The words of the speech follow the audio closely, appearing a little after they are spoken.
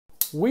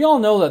We all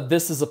know that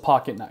this is a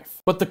pocket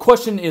knife, but the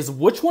question is,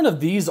 which one of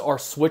these are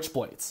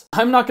switchblades?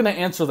 I'm not going to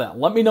answer that.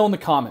 Let me know in the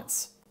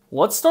comments.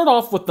 Let's start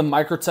off with the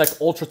Microtech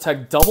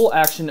Ultratech Double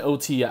Action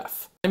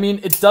OTF. I mean,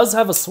 it does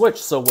have a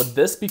switch, so would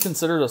this be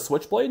considered a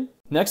switchblade?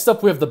 Next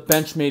up, we have the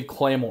Benchmade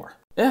Claymore.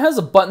 It has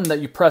a button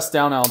that you press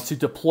down on to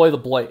deploy the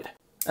blade,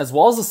 as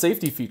well as a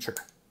safety feature.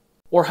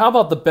 Or how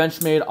about the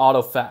Benchmade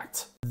Auto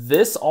Fact?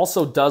 This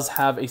also does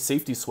have a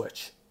safety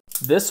switch.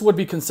 This would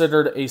be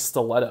considered a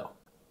stiletto.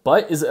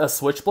 But is it a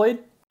switchblade?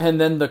 And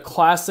then the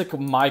classic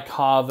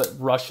Mykov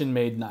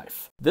Russian-made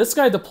knife. This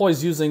guy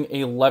deploys using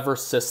a lever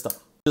system.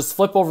 Just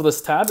flip over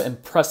this tab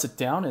and press it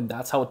down, and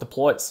that's how it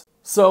deploys.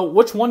 So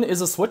which one is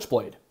a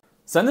switchblade?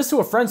 Send this to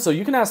a friend so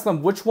you can ask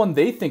them which one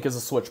they think is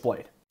a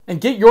switchblade. And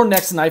get your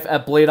next knife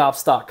at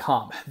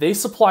bladeops.com. They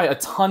supply a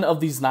ton of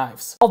these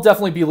knives. I'll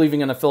definitely be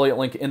leaving an affiliate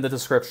link in the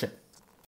description.